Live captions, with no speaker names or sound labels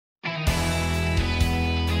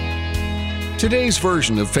Today's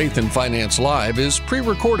version of Faith and Finance Live is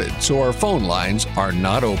pre-recorded, so our phone lines are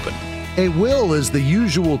not open. A will is the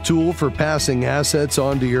usual tool for passing assets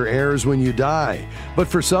on to your heirs when you die. But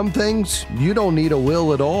for some things, you don't need a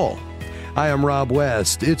will at all. Hi, I'm Rob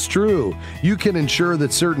West. It's true. You can ensure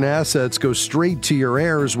that certain assets go straight to your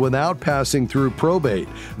heirs without passing through probate.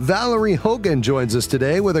 Valerie Hogan joins us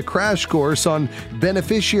today with a crash course on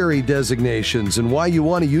beneficiary designations and why you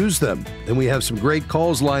want to use them. And we have some great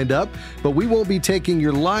calls lined up, but we won't be taking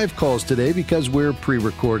your live calls today because we're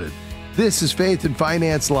pre-recorded. This is Faith and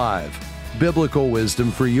Finance Live, biblical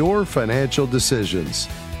wisdom for your financial decisions.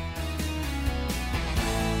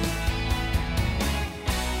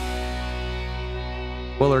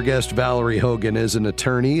 Well, our guest Valerie Hogan is an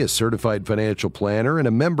attorney, a certified financial planner, and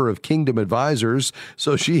a member of Kingdom Advisors,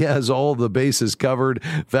 so she has all the bases covered.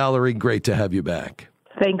 Valerie, great to have you back.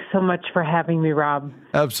 Thanks so much for having me, Rob.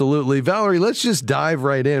 Absolutely. Valerie, let's just dive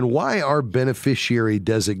right in. Why are beneficiary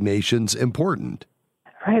designations important?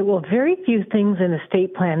 Right. Well, very few things in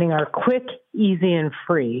estate planning are quick, easy, and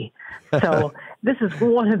free. So this is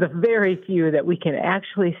one of the very few that we can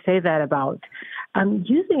actually say that about.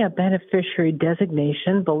 Using a beneficiary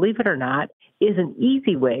designation, believe it or not, is an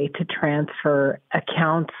easy way to transfer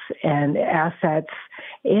accounts and assets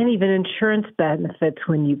and even insurance benefits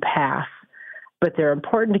when you pass. But they're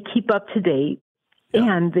important to keep up to date,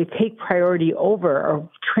 and they take priority over or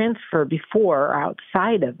transfer before or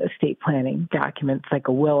outside of estate planning documents like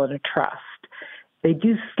a will and a trust. They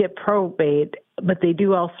do skip probate, but they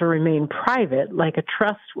do also remain private like a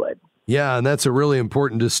trust would. Yeah, and that's a really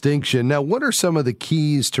important distinction. Now, what are some of the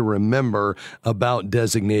keys to remember about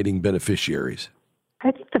designating beneficiaries?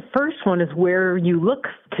 I think the first one is where you look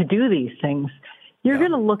to do these things. You're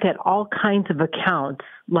going to look at all kinds of accounts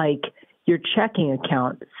like your checking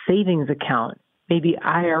account, savings account, maybe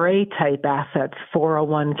IRA type assets,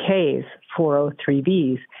 401ks,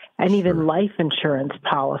 403bs, and even life insurance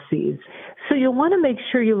policies. So you'll want to make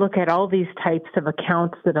sure you look at all these types of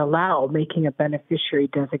accounts that allow making a beneficiary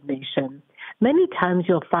designation. Many times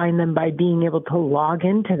you'll find them by being able to log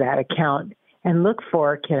into that account and look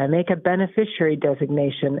for, can I make a beneficiary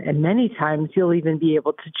designation? And many times you'll even be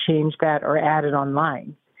able to change that or add it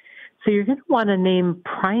online. So you're going to want to name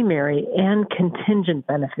primary and contingent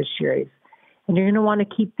beneficiaries. And you're going to want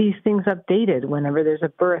to keep these things updated whenever there's a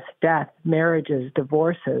birth, death, marriages,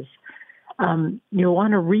 divorces. You'll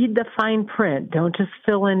want to read the fine print. Don't just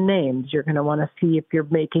fill in names. You're going to want to see if you're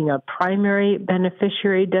making a primary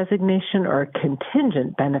beneficiary designation or a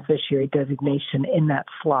contingent beneficiary designation in that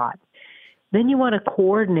slot. Then you want to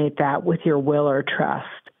coordinate that with your will or trust.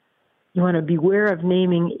 You want to beware of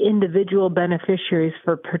naming individual beneficiaries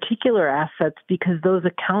for particular assets because those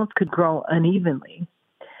accounts could grow unevenly.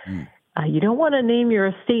 You don't want to name your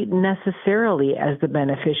estate necessarily as the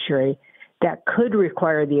beneficiary. That could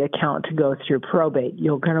require the account to go through probate.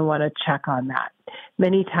 You're going to want to check on that.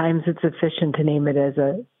 Many times it's efficient to name it as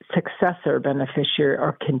a successor beneficiary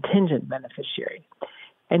or contingent beneficiary.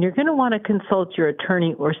 And you're going to want to consult your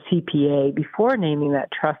attorney or CPA before naming that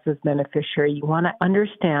trust as beneficiary. You want to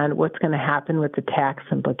understand what's going to happen with the tax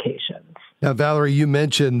implications. Now, Valerie, you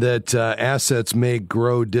mentioned that assets may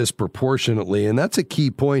grow disproportionately, and that's a key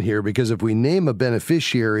point here because if we name a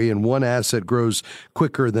beneficiary and one asset grows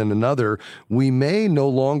quicker than another, we may no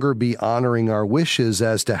longer be honoring our wishes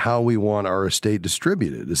as to how we want our estate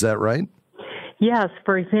distributed. Is that right? Yes.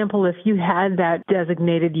 For example, if you had that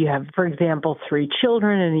designated, you have, for example, 3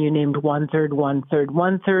 children and you named 1/3, 1/3,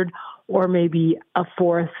 1/3, or maybe a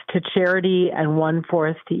fourth to charity and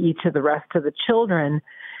 1/4 to each of the rest of the children.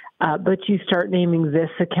 But you start naming this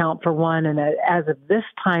account for one, and as of this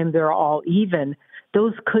time, they're all even.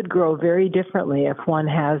 Those could grow very differently if one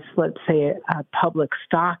has, let's say, a public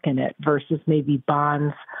stock in it versus maybe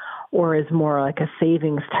bonds or is more like a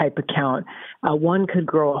savings type account. One could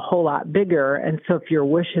grow a whole lot bigger. And so if your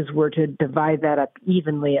wishes were to divide that up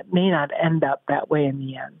evenly, it may not end up that way in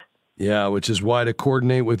the end. Yeah, which is why to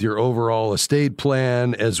coordinate with your overall estate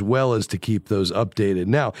plan as well as to keep those updated.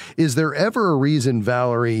 Now, is there ever a reason,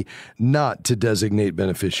 Valerie, not to designate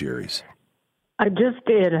beneficiaries? I just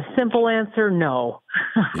did a simple answer, no.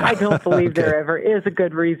 Yeah. I don't believe there ever is a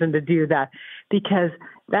good reason to do that because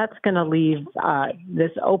that's going to leave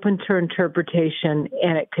this open to interpretation,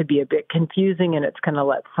 and it could be a bit confusing, and it's going to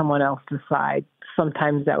let someone else decide.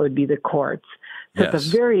 Sometimes that would be the courts. So at the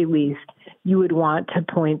very least, you would want to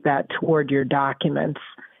point that toward your documents.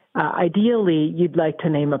 Ideally, you'd like to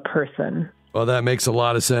name a person. Well, that makes a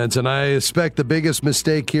lot of sense. And I expect the biggest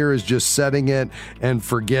mistake here is just setting it and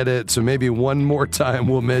forget it. So maybe one more time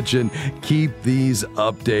we'll mention keep these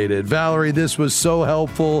updated. Valerie, this was so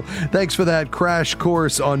helpful. Thanks for that crash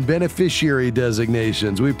course on beneficiary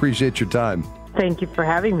designations. We appreciate your time. Thank you for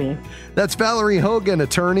having me. That's Valerie Hogan,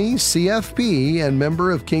 attorney, CFP, and member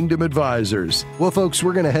of Kingdom Advisors. Well, folks,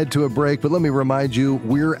 we're going to head to a break, but let me remind you,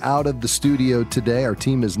 we're out of the studio today. Our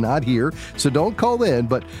team is not here, so don't call in,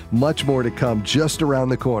 but much more to come just around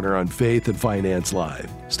the corner on Faith and Finance Live.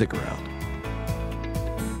 Stick around.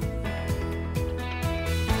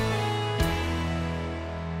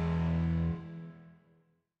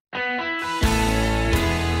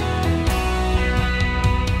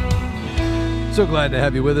 So glad to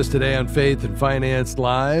have you with us today on Faith and Finance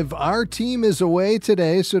Live. Our team is away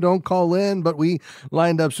today, so don't call in, but we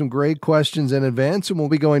lined up some great questions in advance, and we'll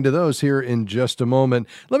be going to those here in just a moment.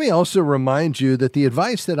 Let me also remind you that the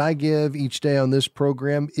advice that I give each day on this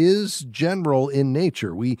program is general in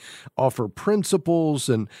nature. We offer principles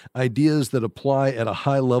and ideas that apply at a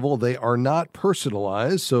high level. They are not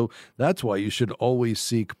personalized, so that's why you should always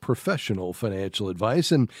seek professional financial advice.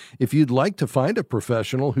 And if you'd like to find a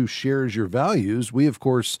professional who shares your values, we, of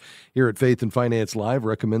course, here at Faith and Finance Live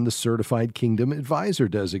recommend the Certified Kingdom Advisor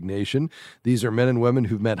designation. These are men and women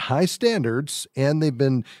who've met high standards, and they've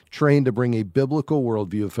been trained to bring a biblical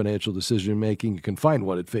worldview of financial decision-making. You can find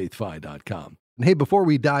one at faithfi.com. And hey, before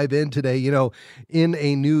we dive in today, in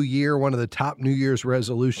a new year, one of the top New Year's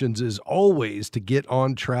resolutions is always to get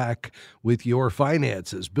on track with your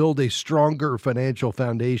finances, build a stronger financial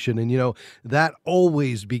foundation. And, that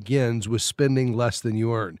always begins with spending less than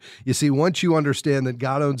you earn. You see, once you understand that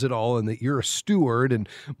God owns it all and that you're a steward and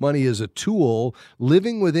money is a tool,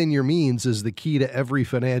 living within your means is the key to every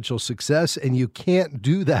financial success. And you can't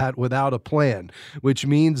do that without a plan, which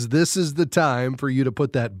means this is the time for you to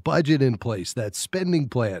put that budget in place, that spending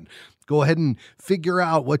plan. Go ahead and figure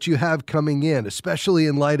out what you have coming in, especially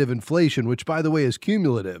in light of inflation, which, by the way, is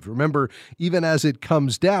cumulative. Remember, even as it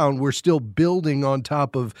comes down, we're still building on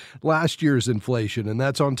top of last year's inflation, and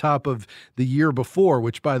that's on top of the year before,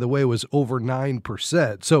 which, by the way, was over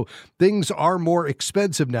 9%. So things are more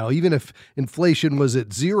expensive now. Even if inflation was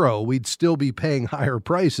at zero, we'd still be paying higher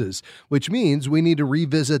prices, which means we need to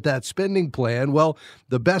revisit that spending plan. Well,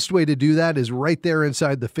 the best way to do that is right there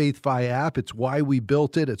inside the FaithFi app. It's why we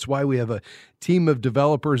built it. It's why we have a team of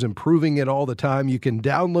developers improving it all the time. You can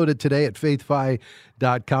download it today at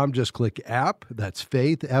faithfi.com. Just click app. That's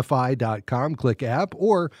faithfi.com. Click app,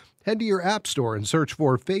 or head to your app store and search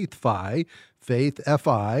for FaithFi. Faith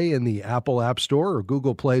FI in the Apple App Store or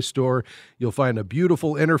Google Play Store. You'll find a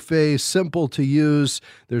beautiful interface, simple to use.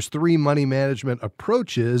 There's 3 money management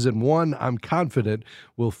approaches, and one I'm confident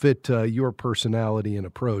will fit your personality and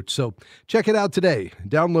approach. So check it out today.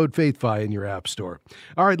 Download FaithFi in your App Store.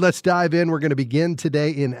 All right, let's dive in. We're going to begin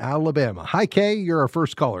today in Alabama. Hi, Kay. You're our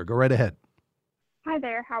first caller. Go right ahead. Hi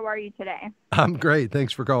there. How are you today? I'm great.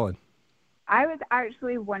 Thanks for calling. I was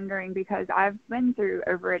actually wondering, because I've been through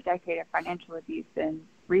over a decade of financial abuse, and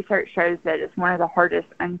research shows that it's one of the hardest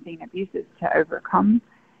unseen abuses to overcome.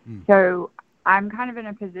 So I'm kind of in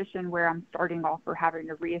a position where I'm starting off or having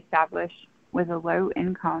to reestablish with a low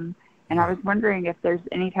income. And I was wondering if there's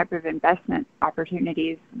any type of investment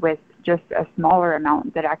opportunities with just a smaller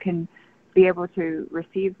amount that I can be able to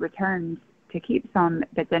receive returns to keep some,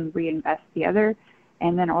 but then reinvest the other.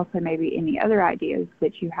 And then also maybe any other ideas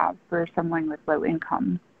that you have for someone with low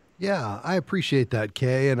income. Yeah, I appreciate that,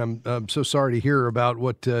 Kay, and I'm so sorry to hear about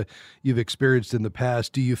what you've experienced in the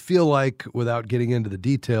past. Do you feel like, without getting into the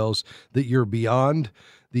details, that you're beyond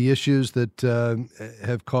the issues that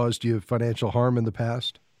have caused you financial harm in the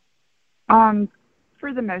past? For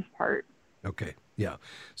the most part. Okay. Yeah.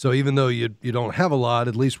 So even though you don't have a lot,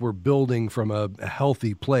 at least we're building from a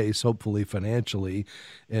healthy place, hopefully financially,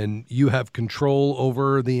 and you have control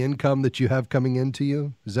over the income that you have coming into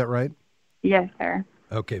you. Is that right? Yes, sir.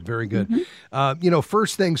 Okay, very good.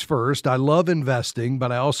 First things first, I love investing,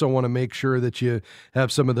 but I also want to make sure that you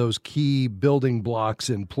have some of those key building blocks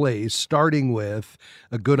in place, starting with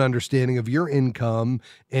a good understanding of your income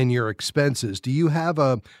and your expenses. Do you have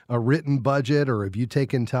a written budget, or have you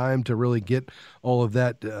taken time to really get all of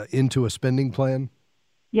that into a spending plan?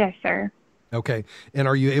 Yes, sir. Okay. And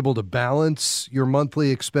are you able to balance your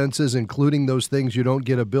monthly expenses, including those things you don't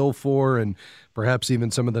get a bill for, and perhaps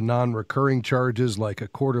even some of the non-recurring charges like a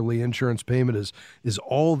quarterly insurance payment? Is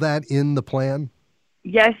all that in the plan?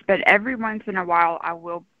 Yes, but every once in a while I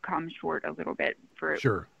will come short a little bit for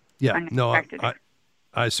Sure. Yeah. No,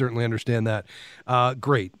 I certainly understand that.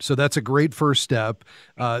 Great. So that's a great first step.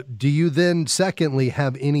 Do you then, secondly,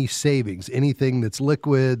 have any savings, anything that's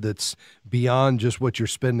liquid, that's beyond just what you're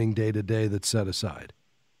spending day to day that's set aside?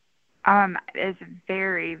 It's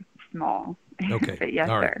very small. Okay. But yes,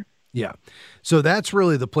 All right. sir. Yeah. So that's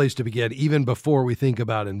really the place to begin, even before we think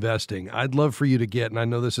about investing. I'd love for you to get, and I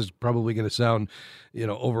know this is probably going to sound,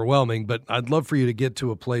 overwhelming, but I'd love for you to get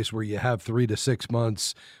to a place where you have 3 to 6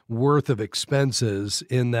 months worth of expenses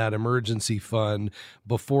in that emergency fund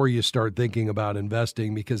before you start thinking about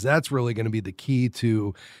investing, because that's really going to be the key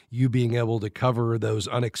to you being able to cover those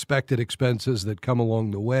unexpected expenses that come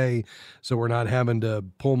along the way. So we're not having to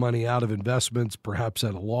pull money out of investments, perhaps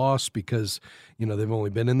at a loss, because they've only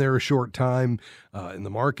been in there a short time and the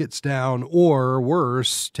market's down, or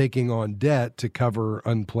worse, taking on debt to cover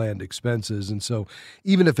unplanned expenses. And so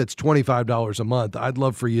even if it's $25 a month, I'd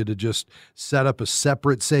love for you to just set up a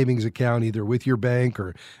separate savings account, either with your bank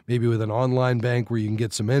or maybe with an online bank where you can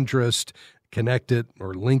get some interest, connect it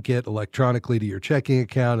or link it electronically to your checking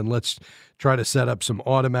account, and let's try to set up some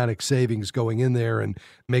automatic savings going in there and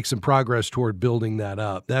make some progress toward building that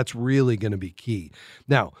up. That's really going to be key.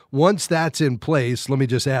 Now, once that's in place, let me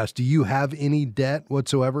just ask, do you have any debt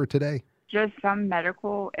whatsoever today? Just some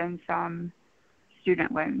medical and some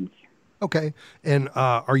student loans. Okay. And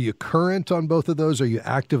are you current on both of those? Are you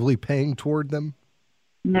actively paying toward them?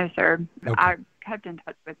 No, sir. Okay. I kept in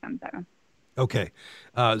touch with them, though. Okay.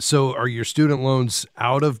 So are your student loans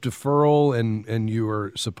out of deferral and you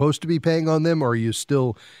are supposed to be paying on them, or are you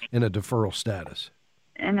still in a deferral status?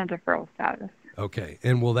 In a deferral status. Okay.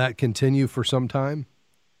 And will that continue for some time?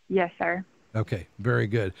 Yes, sir. Okay. Very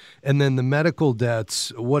good. And then the medical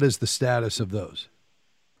debts, what is the status of those?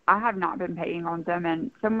 I have not been paying on them,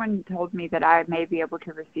 and someone told me that I may be able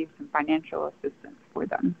to receive some financial assistance for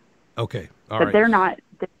them. Okay. All but right. they're not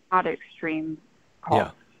extreme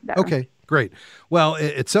costs. Yeah. Though. Okay. Great. Well,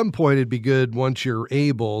 at some point, it'd be good once you're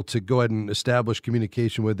able to go ahead and establish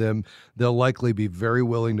communication with them. They'll likely be very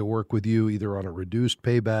willing to work with you either on a reduced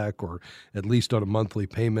payback or at least on a monthly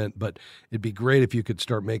payment. But it'd be great if you could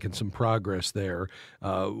start making some progress there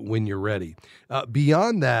when you're ready.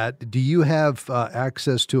 Beyond that, do you have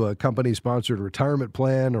access to a company-sponsored retirement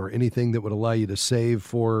plan or anything that would allow you to save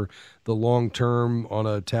for the long term on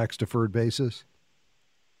a tax-deferred basis?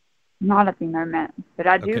 Not at the moment, but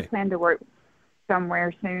I do plan to work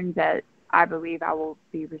somewhere soon that I believe I will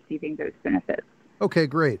be receiving those benefits. Okay,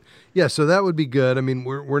 great. Yeah, so that would be good. I mean,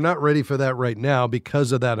 we're not ready for that right now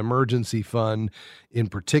because of that emergency fund in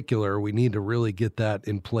particular. We need to really get that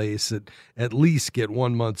in place, at least get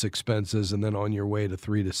 1 month's expenses and then on your way to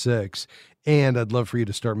 3 to 6. And I'd love for you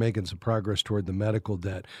to start making some progress toward the medical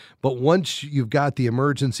debt. But once you've got the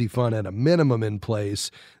emergency fund at a minimum in place,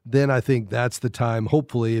 then I think that's the time,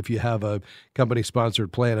 hopefully, if you have a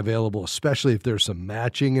company-sponsored plan available, especially if there's some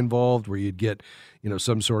matching involved where you'd get,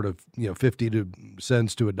 some sort of, 50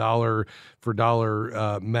 cents to $1 for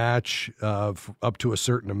dollar match up to a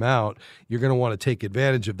certain amount, you're going to want to take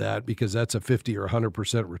advantage of that because that's a 50 or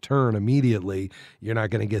 100% return immediately. You're not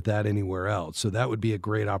going to get that anywhere else. So that would be a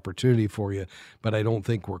great opportunity for you, but I don't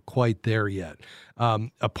think we're quite there yet.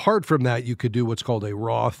 Apart from that, you could do what's called a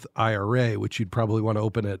Roth IRA, which you'd probably want to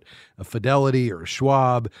open at a Fidelity or a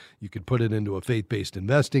Schwab. You could put it into a faith-based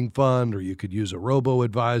investing fund, or you could use a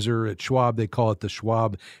robo-advisor at Schwab. They call it the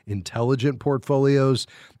Schwab Intelligent Portfolios.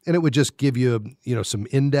 And it would just give you, some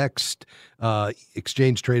indexed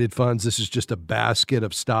exchange-traded funds. This is just a basket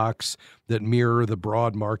of stocks that mirror the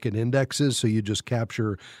broad market indexes. So you just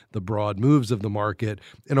capture the broad moves of the market.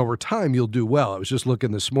 And over time, you'll do well. I was just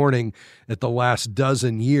looking this morning at the last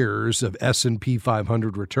dozen years of S&P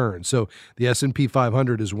 500 returns. So the S&P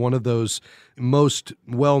 500 is one of those most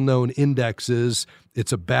well-known indexes.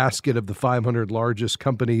 It's a basket of the 500 largest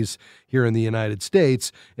companies here in the United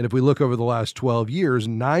States. And if we look over the last 12 years,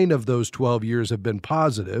 9 of those 12 years have been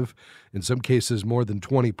positive, in some cases more than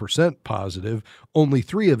 20% positive. Only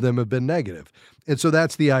 3 of them have been negative. And so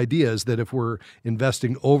that's the idea, is that if we're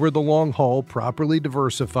investing over the long haul, properly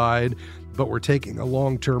diversified, but we're taking a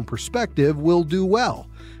long-term perspective, we'll do well.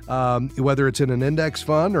 Whether it's in an index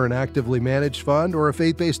fund or an actively managed fund or a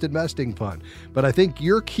faith-based investing fund. But I think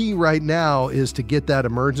your key right now is to get that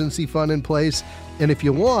emergency fund in place. And if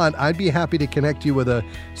you want, I'd be happy to connect you with a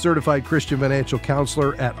certified Christian financial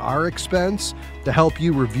counselor at our expense to help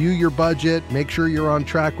you review your budget, make sure you're on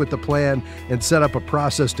track with the plan, and set up a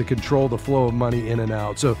process to control the flow of money in and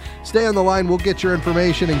out. So stay on the line. We'll get your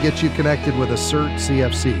information and get you connected with a CERT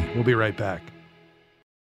CFC. We'll be right back.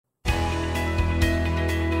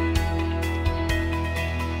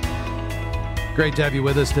 Great to have you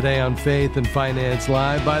with us today on Faith and Finance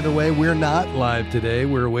Live. By the way, we're not live today.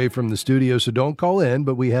 We're away from the studio, so don't call in,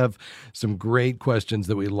 but we have some great questions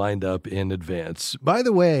that we lined up in advance. By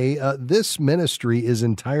the way, this ministry is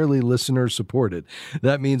entirely listener supported.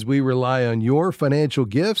 That means we rely on your financial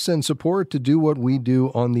gifts and support to do what we do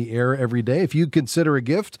on the air every day. If you consider a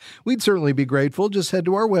gift, we'd certainly be grateful. Just head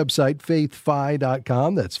to our website,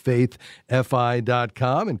 faithfi.com. That's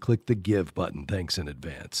faithfi.com, and click the Give button. Thanks in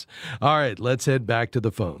advance. All right, let's head back to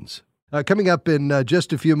the phones. Coming up in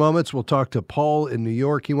just a few moments, we'll talk to Paul in New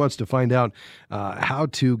York. He wants to find out how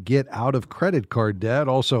to get out of credit card debt.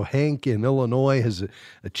 Also, Hank in Illinois has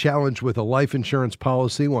a challenge with a life insurance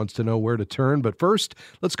policy, wants to know where to turn. But first,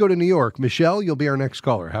 let's go to New York. Michelle, you'll be our next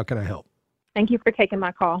caller. How can I help? Thank you for taking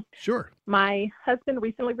my call. Sure. My husband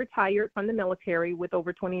recently retired from the military with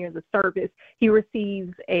over 20 years of service. He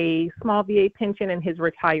receives a small VA pension in his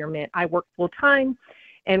retirement. I work full time,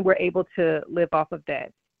 and we're able to live off of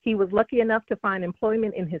that. He was lucky enough to find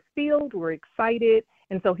employment in his field. We're excited,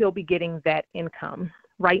 and so he'll be getting that income.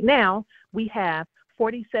 Right now, we have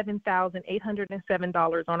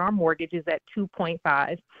 $47,807 on our mortgages at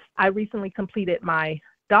 2.5. I recently completed my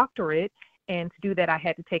doctorate, and to do that, I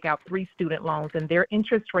had to take out 3 student loans, and their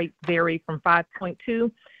interest rates vary from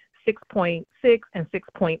 5.2, 6.6, and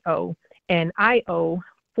 6.0, and I owe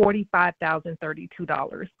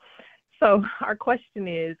 $45,032. So our question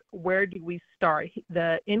is, where do we start?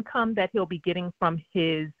 The income that he'll be getting from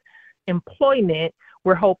his employment,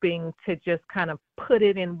 we're hoping to just kind of put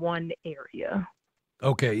it in one area.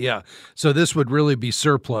 Okay, yeah. So this would really be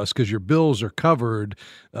surplus because your bills are covered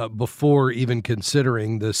before even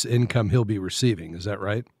considering this income he'll be receiving. Is that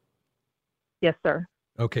right? Yes, sir.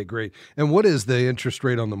 Okay, great. And what is the interest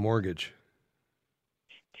rate on the mortgage?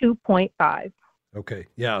 2.5. Okay.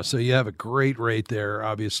 Yeah. So you have a great rate there,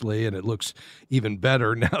 obviously, and it looks even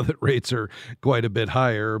better now that rates are quite a bit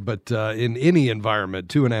higher. But in any environment,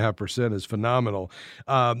 2.5% is phenomenal.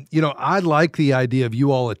 I like the idea of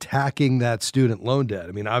you all attacking that student loan debt.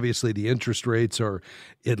 I mean, obviously, the interest rates are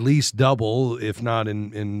at least double, if not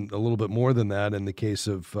in a little bit more than that in the case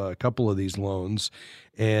of a couple of these loans.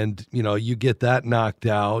 And, you get that knocked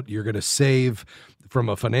out, you're going to save. From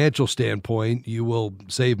a financial standpoint, you will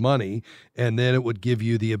save money, and then it would give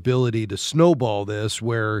you the ability to snowball this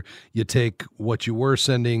where you take what you were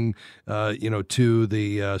sending, to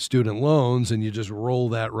the student loans, and you just roll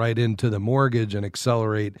that right into the mortgage and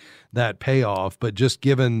accelerate that payoff. But just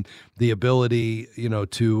given the ability,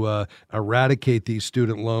 to eradicate these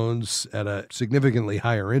student loans at a significantly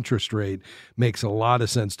higher interest rate makes a lot of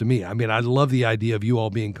sense to me. I mean, I love the idea of you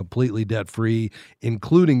all being completely debt-free,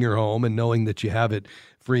 including your home, and knowing that you have it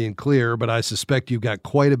free and clear, but I suspect you've got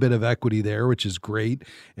quite a bit of equity there, which is great.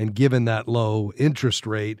 And given that low interest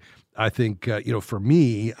rate, I think, for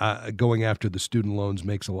me, going after the student loans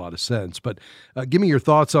makes a lot of sense. But give me your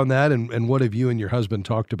thoughts on that, and what have you and your husband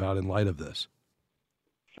talked about in light of this?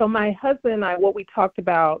 So my husband and I, what we talked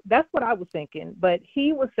about, that's what I was thinking. But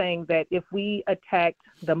he was saying that if we attacked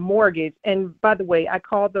the mortgage, and by the way, I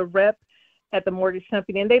called the rep at the mortgage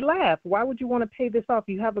company, and they laughed. Why would you want to pay this off?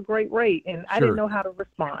 You have a great rate. And I didn't know how to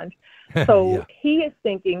respond. So yeah. He is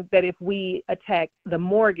thinking that if we attack the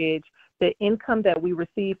mortgage, the income that we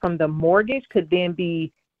receive from the mortgage could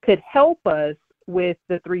help us with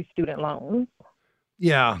the 3 student loans.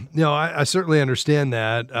 Yeah, no, I certainly understand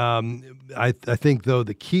that. I think, though,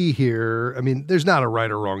 the key here, I mean, there's not a right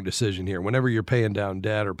or wrong decision here. Whenever you're paying down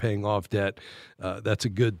debt or paying off debt, that's a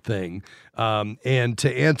good thing. And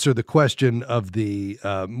to answer the question of the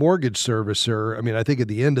mortgage servicer, I mean, I think at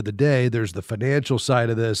the end of the day, there's the financial side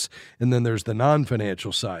of this, and then there's the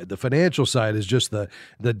non-financial side. The financial side is just the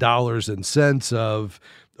dollars and cents of,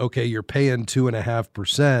 okay, you're paying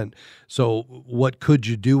 2.5%. So what could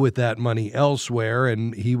you do with that money elsewhere?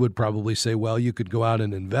 And he would probably say, well, you could go out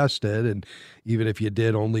and invest it. And even if you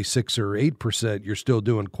did only 6 or 8%, you're still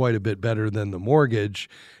doing quite a bit better than the mortgage.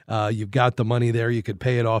 You've got the money there. You could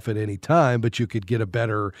pay it off at any time, but you could get a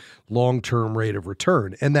better long-term rate of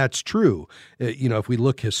return. And that's true. If we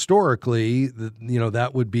look historically,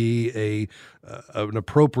 that would be an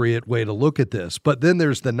appropriate way to look at this. But then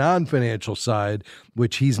there's the non-financial side,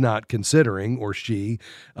 which he's not considering, or she,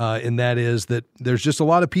 and that is that there's just a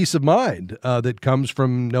lot of peace of mind that comes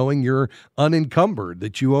from knowing you're unencumbered,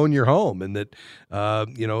 that you own your home, and that,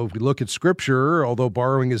 if we look at Scripture, although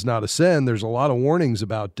borrowing is not a sin, there's a lot of warnings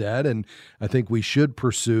about debt, and I think we should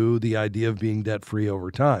pursue the idea of being debt-free over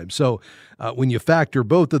time. So when you factor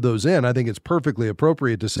both of those in, I think it's perfectly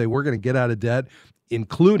appropriate to say we're going to get out of debt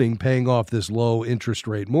including paying off this low interest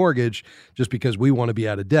rate mortgage just because we want to be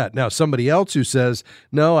out of debt. Now, somebody else who says,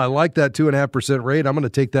 no, I like that 2.5% rate, I'm going to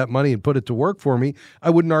take that money and put it to work for me, I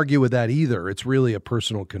wouldn't argue with that either. It's really a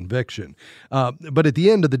personal conviction. But at the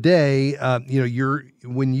end of the day,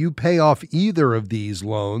 when you pay off either of these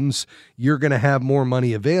loans, you're going to have more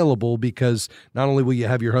money available because not only will you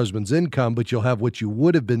have your husband's income, but you'll have what you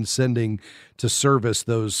would have been sending to service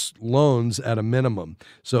those loans at a minimum.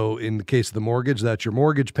 So in the case of the mortgage, that's your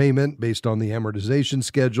mortgage payment based on the amortization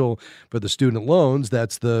schedule. For the student loans,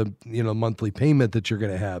 that's the monthly payment that you're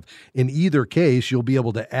going to have. In either case, you'll be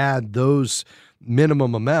able to add those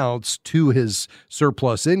minimum amounts to his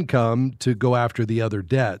surplus income to go after the other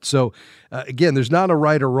debt. So again, there's not a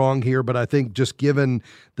right or wrong here, but I think just given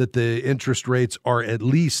that the interest rates are at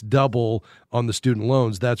least double on the student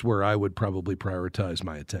loans, that's where I would probably prioritize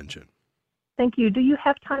my attention. Thank you. Do you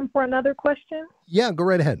have time for another question? Yeah, go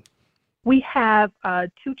right ahead. We have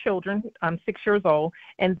 2 children, 6 years old,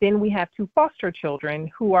 and then we have 2 foster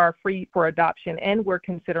children who are free for adoption, and we're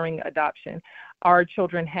considering adoption. Our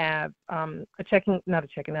children have a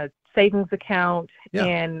savings account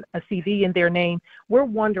and a CD in their name. We're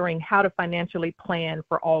wondering how to financially plan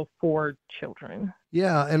for all 4 children.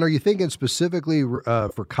 Yeah, and are you thinking specifically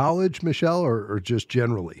for college, Michelle, or just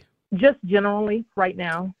generally? Just generally right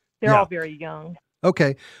now. They're all very young.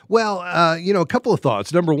 Okay. Well, a couple of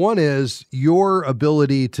thoughts. Number one is your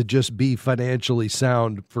ability to just be financially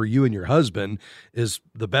sound for you and your husband is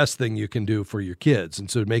the best thing you can do for your kids.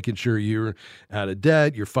 And so making sure you're out of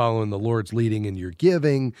debt, you're following the Lord's leading in your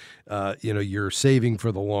giving, you're saving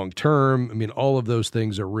for the long term. I mean, all of those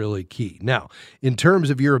things are really key. Now, in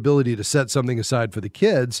terms of your ability to set something aside for the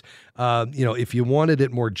kids, if you wanted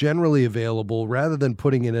it more generally available, rather than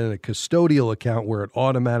putting it in a custodial account where it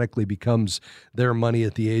automatically becomes their money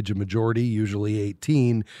at the age of majority, usually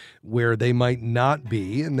 18, where they might not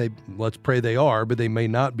be, and let's pray they are, but they may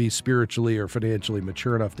not be spiritually or financially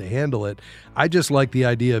mature enough to handle it. I just like the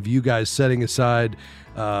idea of you guys setting aside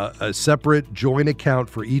a separate joint account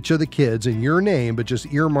for each of the kids in your name, but just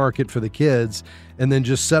earmark it for the kids, and then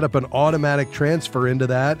just set up an automatic transfer into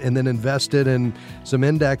that and then invest it in some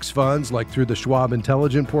index funds like through the Schwab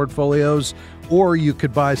Intelligent Portfolios, or you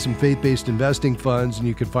could buy some faith-based investing funds, and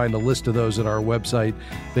you can find a list of those at our website,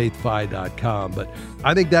 faithfi.com. But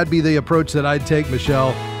I think that'd be the approach that I'd take,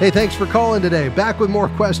 Michelle. Hey, thanks for calling today. Back with more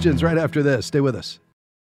questions right after this. Stay with us.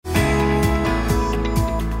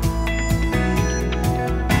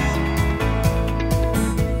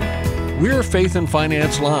 We're Faith and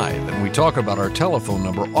Finance Live, and we talk about our telephone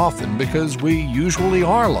number often because we usually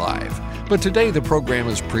are live. But today the program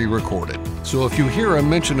is pre-recorded. So if you hear a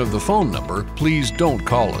mention of the phone number, please don't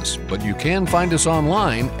call us, but you can find us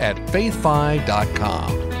online at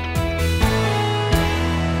faithfi.com.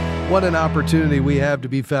 What an opportunity we have to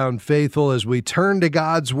be found faithful as we turn to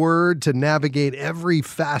God's Word to navigate every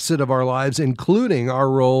facet of our lives, including our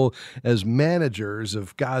role as managers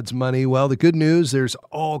of God's money. Well, the good news, there's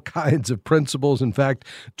all kinds of principles. In fact,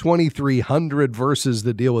 2,300 verses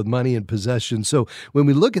that deal with money and possession. So when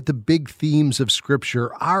we look at the big themes of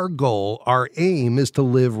Scripture, our goal, our aim is to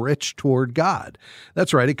live rich toward God.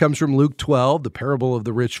 That's right. It comes from Luke 12, the parable of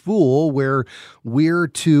the rich fool, where we're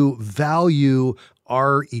to value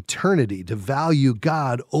our eternity, to value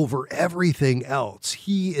God over everything else.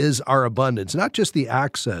 He is our abundance, not just the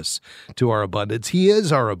access to our abundance. He is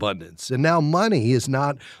our abundance. And now money is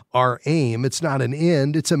not our aim. It's not an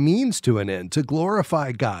end. It's a means to an end, to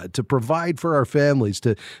glorify God, to provide for our families,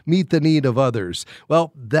 to meet the need of others.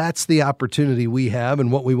 Well, that's the opportunity we have and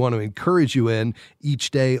what we want to encourage you in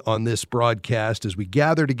each day on this broadcast as we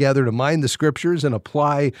gather together to mine the Scriptures and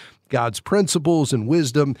apply God's principles and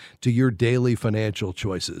wisdom to your daily financial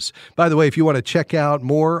choices. By the way, if you want to check out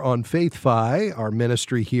more on FaithFi, our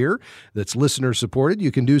ministry here that's listener supported,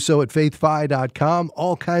 you can do so at faithfi.com.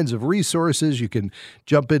 All kinds of resources. You can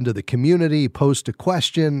jump into the community, post a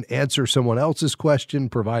question, answer someone else's question,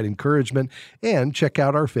 provide encouragement, and check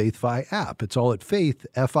out our FaithFi app. It's all at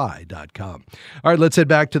faithfi.com. All right, let's head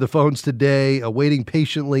back to the phones today. Waiting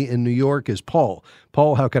patiently in New York is Paul.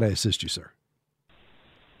 Paul, how can I assist you, sir?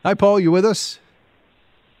 Hi, Paul. You with us?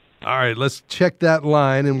 All right, let's check that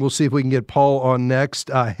line, and we'll see if we can get Paul on next.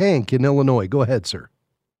 Hank in Illinois. Go ahead, sir.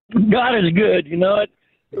 God is good. You know it.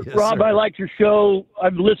 Yes, Rob, sir. I like your show.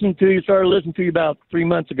 I've started listening to you about 3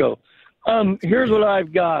 months ago. Here's what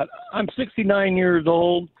I've got. I'm 69 years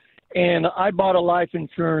old, and I bought a life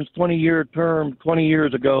insurance 20-year term 20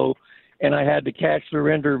 years ago, and I had the cash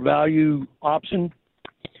surrender value option,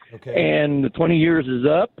 and the 20 years is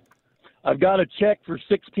up. I've got a check for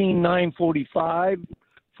 $16,945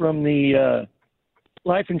 from the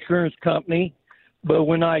life insurance company, But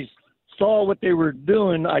when I saw what they were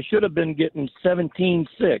doing, I should have been getting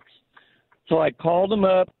 17.6. So I called them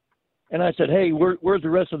up and I said, hey, where's the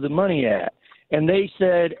rest of the money at? And they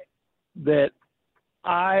said that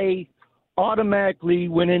I automatically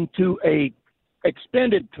went into a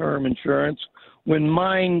extended term insurance when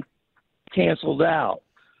mine canceled out.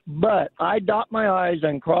 But I dot my I's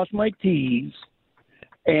and cross my T's,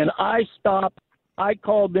 and I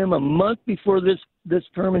called them a month before this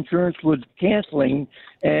term insurance was canceling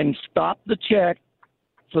and stopped the check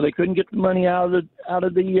so they couldn't get the money out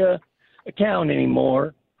of the account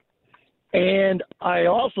anymore. And I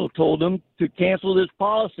also told them to cancel this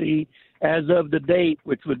policy as of the date,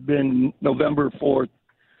 which would have been November 4th,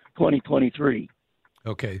 2023.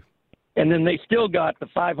 Okay. And then they still got the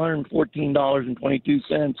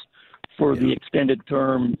 $514.22 for the extended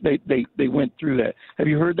term. They went through that. Have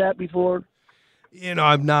you heard that before?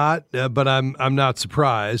 I'm not, but I'm not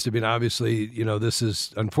surprised. I mean, obviously, this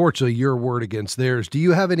is unfortunately your word against theirs. Do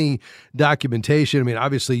you have any documentation? I mean,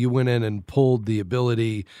 obviously, you went in and pulled the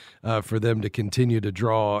ability for them to continue to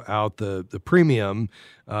draw out the premium.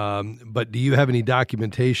 But do you have any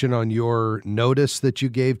documentation on your notice that you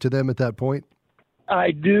gave to them at that point?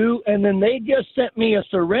 I do, and then they just sent me a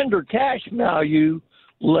surrender cash value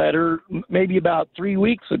letter maybe about 3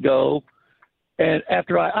 weeks ago. And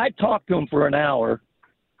after I talked to them for an hour,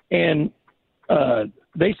 and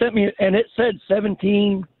they sent me, and it said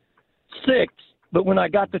 17.6, but when I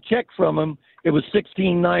got the check from them, it was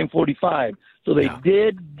 16,945. So they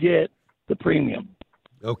did get the premium.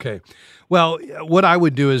 Okay. Well, what I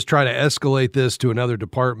would do is try to escalate this to another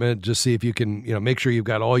department, just see if you can, make sure you've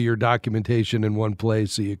got all your documentation in one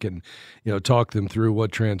place so you can, talk them through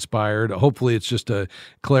what transpired. Hopefully it's just a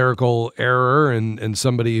clerical error and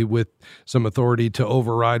somebody with some authority to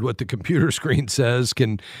override what the computer screen says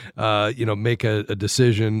can, make a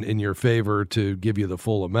decision in your favor to give you the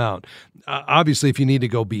full amount. Obviously, if you need to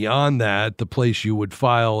go beyond that, the place you would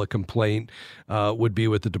file a complaint would be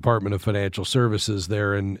with the Department of Financial Services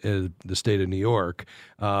there in the state of New York,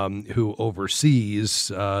 who oversees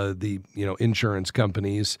the insurance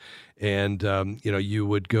companies, and you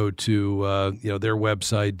would go to their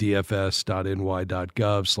website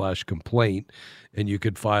dfs.ny.gov/complaint, and you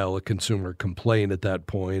could file a consumer complaint at that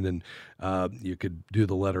point, and you could do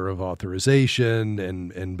the letter of authorization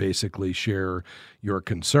and basically share your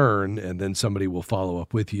concern, and then somebody will follow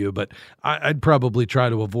up with you. But I'd probably try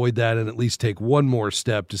to avoid that and at least take one more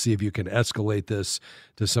step to see if you can escalate this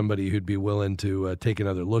to somebody who'd be willing to take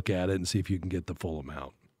another look at it and see if you can get the full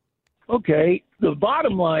amount. Okay. The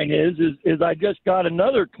bottom line is I just got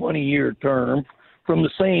another 20-year term from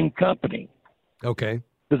the same company. Okay.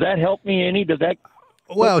 Does that help me any? Does that?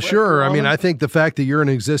 Well, sure. I mean, I think the fact that you're an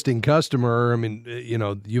existing customer, I mean,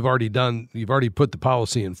 you've already put the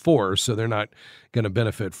policy in force, so they're not going to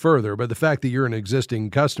benefit further. But the fact that you're an existing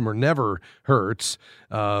customer never hurts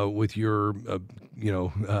with your,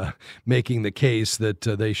 making the case that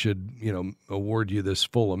they should, award you this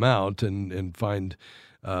full amount and find,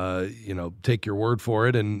 take your word for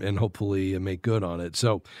it and hopefully make good on it.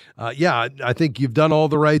 So, I think you've done all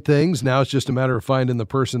the right things. Now it's just a matter of finding the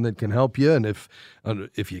person that can help you. And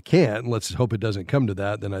if you can't, let's hope it doesn't come to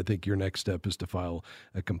that, then I think your next step is to file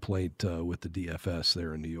a complaint with the DFS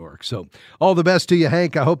there in New York. So all the best to you,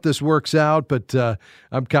 Hank. I hope this works out, but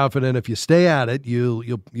I'm confident if you stay at it,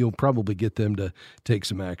 you'll probably get them to take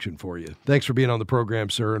some action for you. Thanks for being on the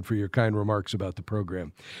program, sir, and for your kind remarks about the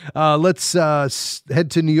program. Let's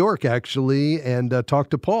head to New York, actually, and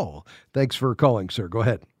talk to Paul. Thanks for calling, sir. Go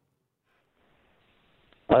ahead.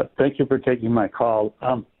 Thank you for taking my call.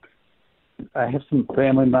 I have some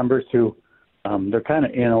family members who they're kind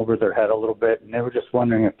of in over their head a little bit, and they were just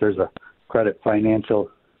wondering if there's a credit financial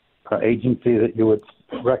agency that you would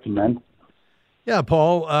recommend. Yeah,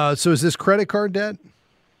 Paul. So is this credit card debt?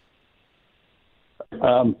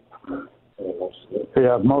 Yeah,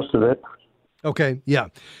 most of it. Okay. Yeah,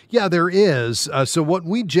 there is. So what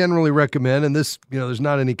we generally recommend, and this, there's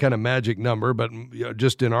not any kind of magic number, but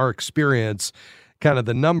just in our experience, kind of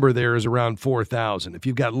the number there is around 4,000. If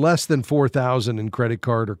you've got less than 4,000 in credit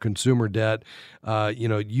card or consumer debt,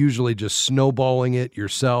 usually just snowballing it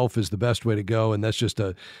yourself is the best way to go. And that's just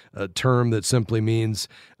a term that simply means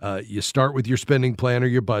you start with your spending plan or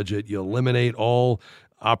your budget. You eliminate all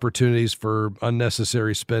opportunities for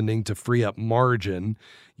unnecessary spending to free up margin.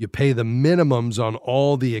 You pay the minimums on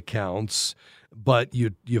all the accounts. but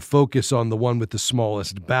you focus on the one with the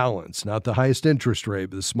smallest balance, not the highest interest rate,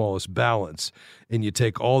 but the smallest balance. And you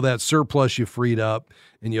take all that surplus you freed up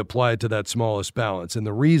and you apply it to that smallest balance. And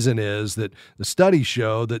the reason is that the studies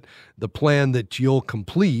show that the plan that you'll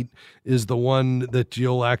complete is the one that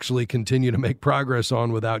you'll actually continue to make progress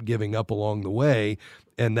on without giving up along the way.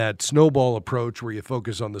 And that snowball approach where you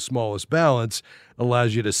focus on the smallest balance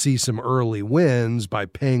allows you to see some early wins by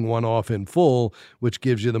paying one off in full, which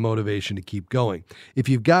gives you the motivation to keep going. If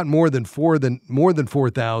you've got more than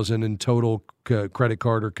 $4,000 in total credit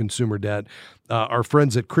card or consumer debt, our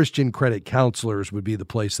friends at Christian Credit Counselors would be the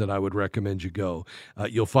place that I would recommend you go.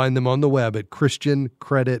 You'll find them on the web at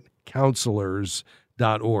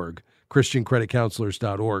christiancreditcounselors.org.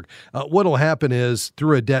 christiancreditcounselors.org. What'll happen is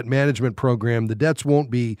through a debt management program, the debts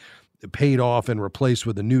won't be paid off and replaced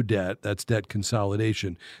with a new debt. That's debt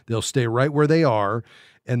consolidation. They'll stay right where they are.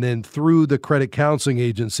 And then through the credit counseling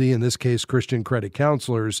agency, in this case, Christian Credit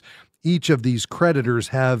Counselors, each of these creditors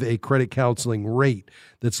have a credit counseling rate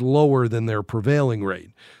that's lower than their prevailing rate.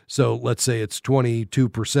 So let's say it's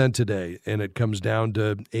 22% today and it comes down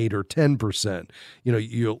to 8 or 10%.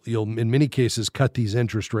 You'll in many cases cut these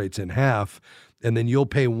interest rates in half, and then you'll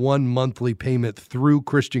pay one monthly payment through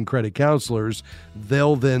Christian Credit Counselors.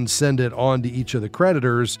 They'll then send it on to each of the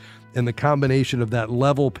creditors, and the combination of that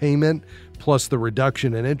level payment plus the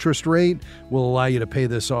reduction in interest rate will allow you to pay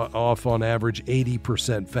this off on average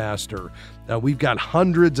 80% faster. We've got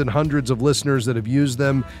hundreds and hundreds of listeners that have used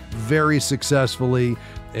them very successfully,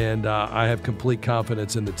 and I have complete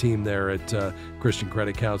confidence in the team there at Christian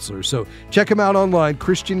Credit Counselors. So check them out online,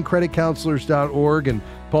 christiancreditcounselors.org. And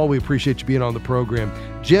Paul, we appreciate you being on the program.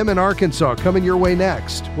 Jim in Arkansas coming your way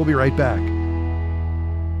next. We'll be right back.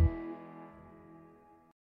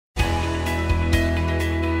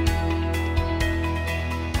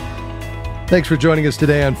 Thanks for joining us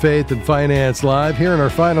today on Faith and Finance Live. Here in our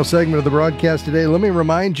final segment of the broadcast today, let me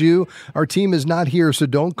remind you, our team is not here, so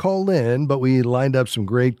don't call in, but we lined up some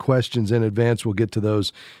great questions in advance. We'll get to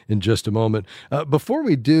those in just a moment. Before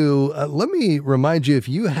we do, let me remind you, if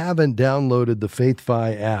you haven't downloaded the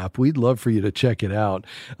FaithFi app, we'd love for you to check it out.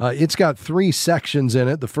 It's got 3 sections in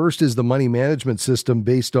it. The first is the money management system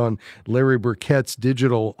based on Larry Burkett's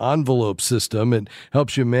digital envelope system. It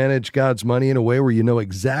helps you manage God's money in a way where you know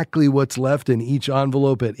exactly what's left in each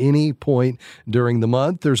envelope at any point during the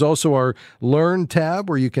month. There's also our Learn tab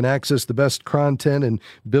where you can access the best content in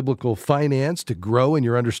biblical finance to grow in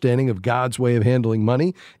your understanding of God's way of handling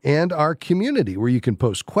money, and our community where you can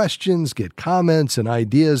post questions, get comments, and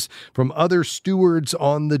ideas from other stewards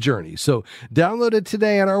on the journey. So download it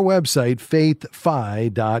today on our website,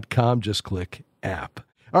 faithfi.com. Just click app.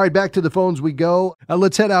 All right, back to the phones we go.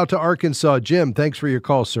 Let's head out to Arkansas. Jim, thanks for your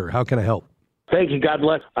call, sir. How can I help? Thank you. God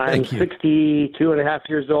bless. I'm 62 and a half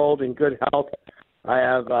years old in good health. I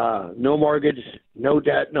have no mortgage, no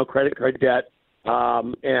debt, no credit card debt.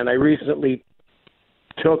 And I recently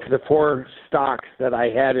took the 4 stocks that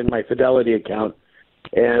I had in my Fidelity account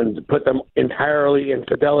and put them entirely in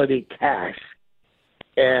Fidelity cash,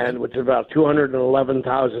 and which is about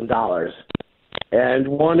 $211,000. And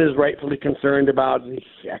one is rightfully concerned about the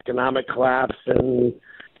economic collapse and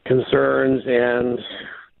concerns and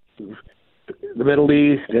the Middle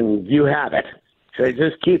East, and you have it. Should I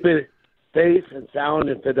just keep it safe and sound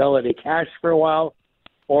in Fidelity cash for a while,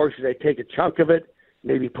 or should I take a chunk of it,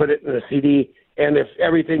 maybe put it in a CD, and if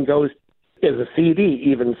everything goes as a CD,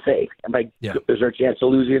 even safe? Is there a chance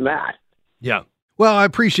of losing that? Yeah. Well, I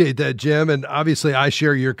appreciate that, Jim. And obviously, I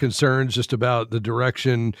share your concerns just about the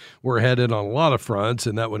direction we're headed on a lot of fronts,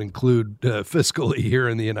 and that would include fiscally here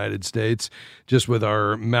in the United States, just with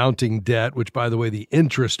our mounting debt, which, by the way, the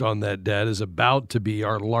interest on that debt is about to be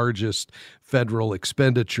our largest federal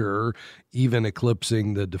expenditure, even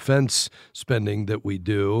eclipsing the defense spending that we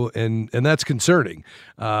do. And that's concerning.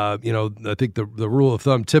 I think the rule of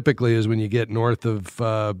thumb typically is when you get north of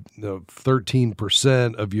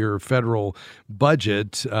 13% of your federal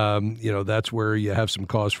budget, that's where you have some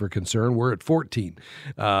cause for concern. We're at 14,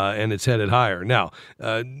 and it's headed higher. Now,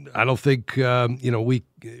 I don't think,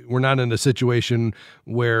 we're not in a situation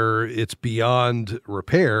where it's beyond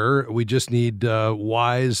repair. We just need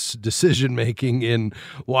wise decision-making in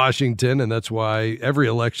Washington, and that's why every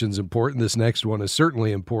election's important. This next one is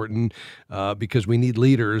certainly important because we need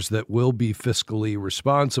leaders that will be fiscally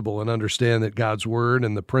responsible and understand that God's word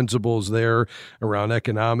and the principles there around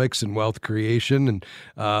economics and wealth creation and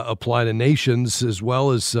apply to nations as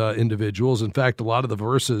well as individuals. In fact, a lot of the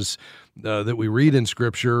verses that we read in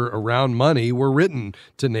Scripture around money were written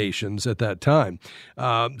to nations at that time.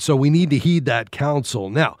 So we need to heed that counsel.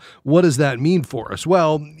 Now, what does that mean for us?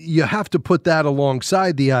 Well, you have to put that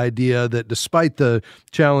alongside the idea that despite the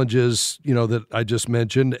challenges, that I just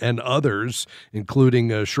mentioned and others,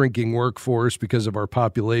 including a shrinking workforce because of our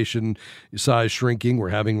population size shrinking, we're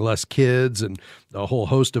having less kids and a whole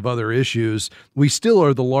host of other issues, we still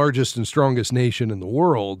are the largest and strongest nation in the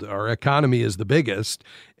world. Our economy is the biggest.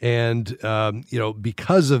 And,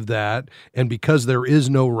 because of that, and because there is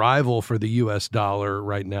no rival for the U.S. dollar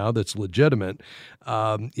right now that's legitimate,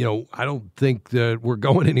 I don't think that we're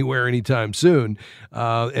going anywhere anytime soon.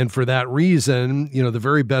 And for that reason, the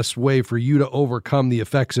very best way for you to overcome the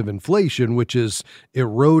effects of inflation, which is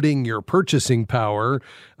eroding your purchasing power,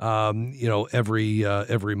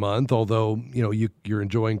 every month, although, you're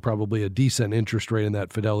enjoying probably a decent interest rate in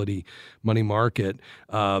that Fidelity money market,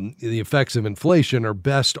 the effects of inflation are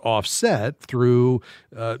best offset through,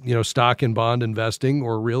 stock and bond investing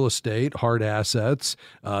or real estate, hard assets,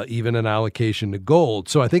 even an allocation to gold.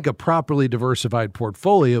 So I think a properly diversified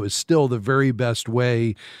portfolio is still the very best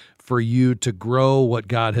way for you to grow what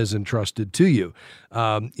God has entrusted to you.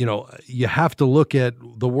 You have to look at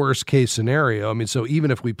the worst case scenario. I mean, so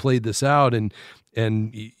even if we played this out and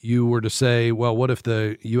you were to say, well, what if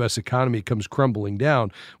the U.S. economy comes crumbling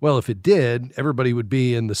down? Well, if it did, everybody would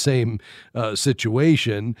be in the same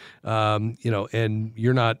situation, and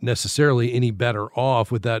you're not necessarily any better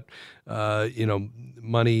off with that,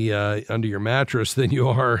 money under your mattress than you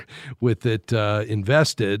are with it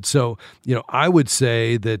invested. So, I would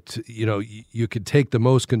say that, you could take the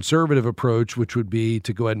most conservative approach, which would be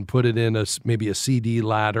to go ahead and put it in maybe a CD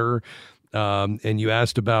ladder. And you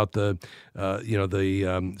asked about the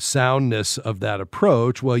soundness of that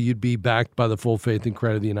approach. Well, you'd be backed by the full faith and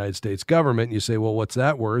credit of the United States government. And you say, well, what's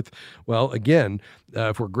that worth? Well, again,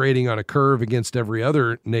 if we're grading on a curve against every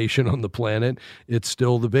other nation on the planet, it's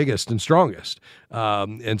still the biggest and strongest.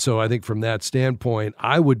 And so I think from that standpoint,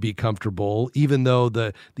 I would be comfortable, even though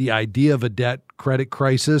the idea of a debt credit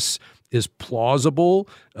crisis is plausible.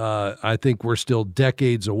 I think we're still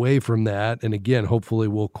decades away from that. And again, hopefully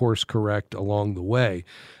we'll course correct along the way.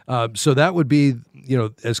 So that would be,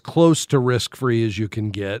 as close to risk-free as you can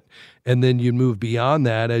get. And then you move beyond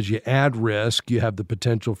that. As you add risk, you have the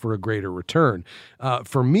potential for a greater return.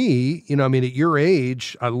 For me, at your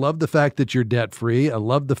age, I love the fact that you're debt-free. I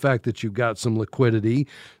love the fact that you've got some liquidity.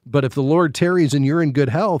 But if the Lord tarries and you're in good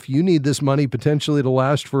health, you need this money potentially to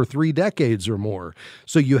last for 3 decades or more.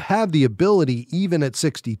 So you have the ability, even at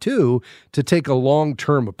 62, to take a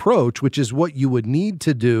long-term approach, which is what you would need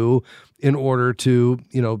to do in order to,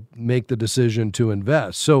 make the decision to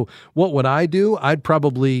invest. So what would I do? I'd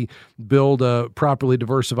probably build a properly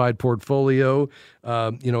diversified portfolio,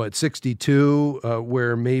 at 62,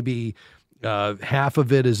 where maybe half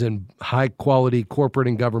of it is in high-quality corporate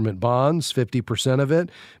and government bonds, 50% of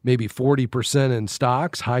it, maybe 40% in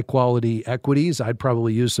stocks, high-quality equities. I'd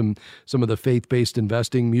probably use some of the faith-based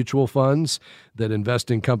investing mutual funds that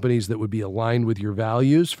invest in companies that would be aligned with your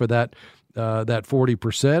values for that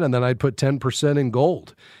 40%, and then I'd put 10% in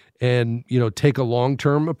gold and, take a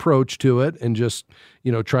long-term approach to it and just,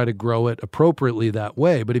 try to grow it appropriately that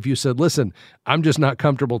way. But if you said, listen, I'm just not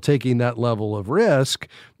comfortable taking that level of risk,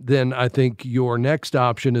 then I think your next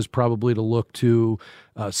option is probably to look to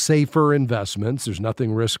safer investments. There's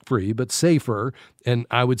nothing risk-free, but safer. And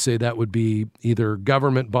I would say that would be either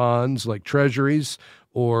government bonds like treasuries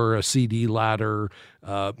or a CD ladder,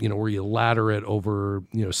 where you ladder it over,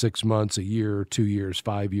 6 months, a year, 2 years,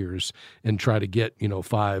 5 years, and try to get,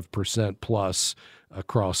 5% plus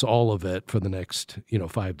across all of it for the next,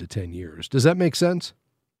 5 to 10 years. Does that make sense?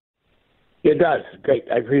 It does. Great.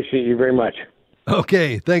 I appreciate you very much.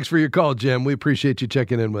 Okay. Thanks for your call, Jim. We appreciate you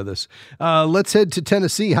checking in with us. Let's head to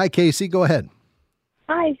Tennessee. Hi, Casey. Go ahead.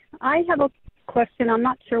 Hi. I have a question. I'm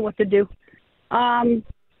not sure what to do.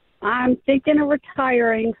 I'm thinking of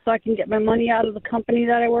retiring so I can get my money out of the company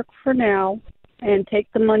that I work for now and take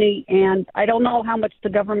the money. And I don't know how much the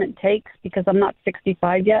government takes because I'm not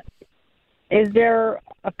 65 yet. Is there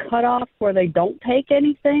a cutoff where they don't take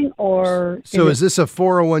anything, or? So is this a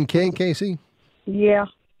 401k, Casey? Yeah.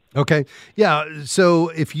 Okay. Yeah. So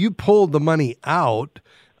if you pulled the money out,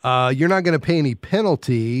 you're not going to pay any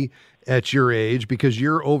penalty at your age because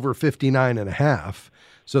you're over 59 and a half.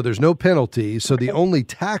 So there's no penalty. So the only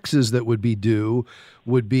taxes that would be due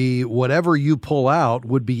would be whatever you pull out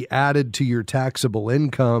would be added to your taxable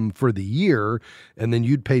income for the year, and then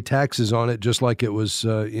you'd pay taxes on it just like it was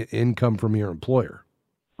income from your employer.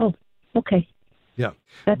 Oh, okay. Yeah.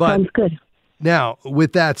 That sounds good. Now,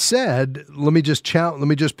 with that said, let me just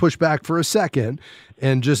push back for a second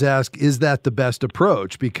and just ask, is that the best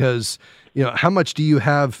approach? Because, how much do you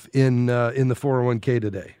have in the 401k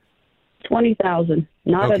today? 20,000.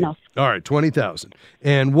 Not enough. All right, 20,000.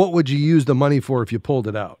 And what would you use the money for if you pulled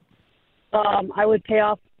it out? I would pay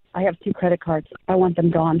off. I have 2 credit cards. I want them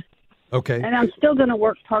gone. Okay. And I'm still going to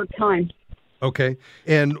work part-time. Okay.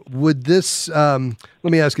 And would this, let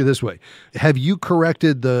me ask you this way. Have you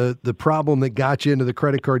corrected the problem that got you into the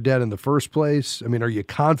credit card debt in the first place? I mean, are you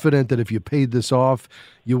confident that if you paid this off,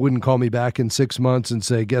 you wouldn't call me back in 6 months and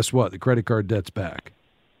say, guess what? The credit card debt's back.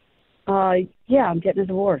 Yeah, I'm getting a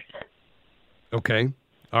divorce. Okay.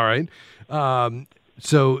 All right.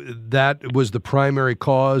 So that was the primary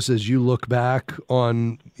cause as you look back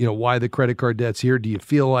on, why the credit card debt's here. Do you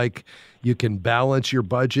feel like you can balance your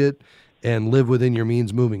budget and live within your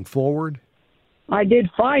means moving forward? I did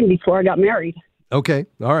fine before I got married. Okay.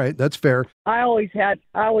 All right. That's fair. I always had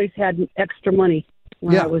extra money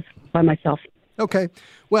when I was by myself. Okay.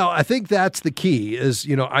 Well, I think that's the key is,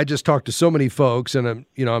 I just talked to so many folks and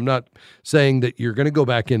I'm not saying that you're going to go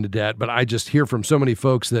back into debt, but I just hear from so many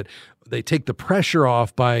folks that they take the pressure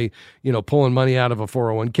off by, pulling money out of a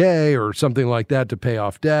 401k or something like that to pay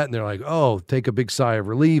off debt. And they're like, oh, take a big sigh of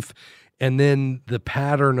relief. And then the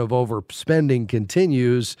pattern of overspending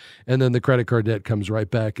continues, and then the credit card debt comes right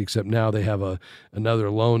back, except now they have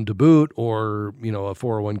another loan to boot or, a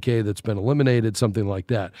 401k that's been eliminated, something like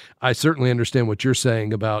that. I certainly understand what you're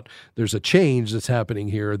saying about there's a change that's happening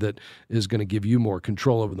here that is going to give you more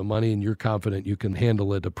control over the money, and you're confident you can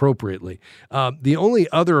handle it appropriately. The only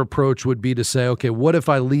other approach would be to say, okay, what if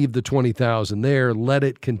I leave the $20,000 there, let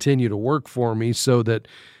it continue to work for me so that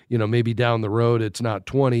maybe down the road it's not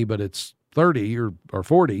 20, but it's 30 or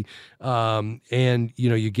 40. And,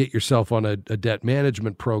 you get yourself on a debt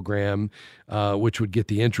management program, which would get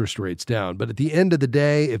the interest rates down. But at the end of the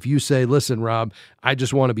day, if you say, listen, Rob, I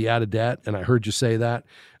just want to be out of debt, and I heard you say that,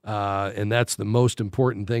 and that's the most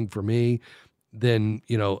important thing for me, then,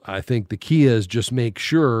 I think the key is just make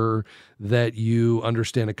sure that you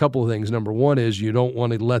understand a couple of things. Number one is you don't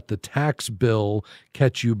want to let the tax bill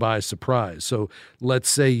catch you by surprise. So let's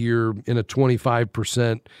say you're in a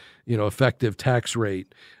 25%, effective tax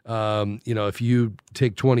rate. If you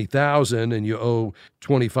take 20,000 and you owe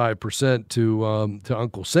 25% to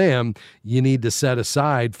Uncle Sam, you need to set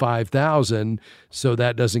aside 5,000 so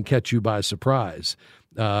that doesn't catch you by surprise.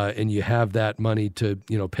 And you have that money to,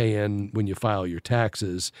 pay in when you file your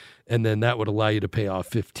taxes. And then that would allow you to pay off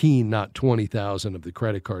 15, not 20,000 of the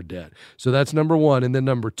credit card debt. So that's number one. And then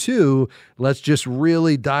number two, let's just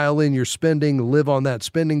really dial in your spending, live on that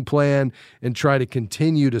spending plan, and try to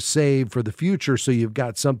continue to save for the future so you've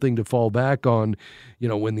got something to fall back on,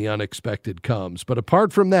 when the unexpected comes. But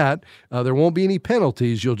apart from that, there won't be any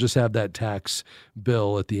penalties. You'll just have that tax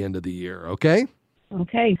bill at the end of the year. Okay?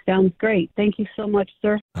 Okay, sounds great. Thank you so much,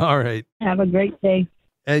 sir. All right. Have a great day.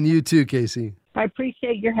 And you too, Casey. I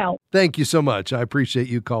appreciate your help. Thank you so much. I appreciate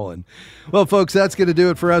you calling. Well, folks, that's going to do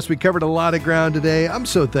it for us. We covered a lot of ground today. I'm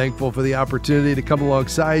so thankful for the opportunity to come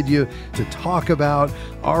alongside you to talk about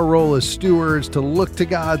our role as stewards, to look to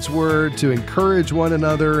God's word, to encourage one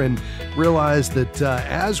another, and realize that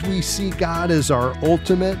as we see God as our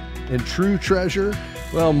ultimate and true treasure,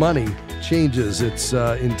 well, money changes its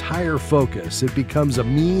entire focus. It becomes a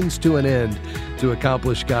means to an end to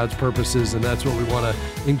accomplish God's purposes, and that's what we want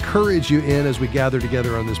to encourage you in as we gather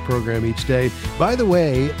together on this program each day. By the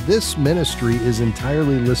way, this ministry is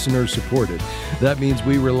entirely listener supported. That means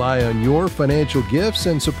we rely on your financial gifts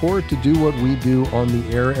and support to do what we do on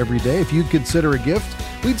the air every day. If you'd consider a gift,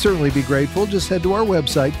 we'd certainly be grateful. Just head to our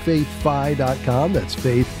website, faithfi.com. That's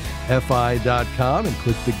faithfi.com, and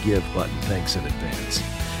click the Give button. Thanks in advance.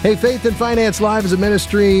 Hey, Faith and Finance Live is a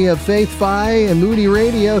ministry of Faith Fi and Moody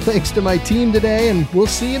Radio. Thanks to my team today, and we'll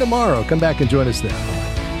see you tomorrow. Come back and join us then.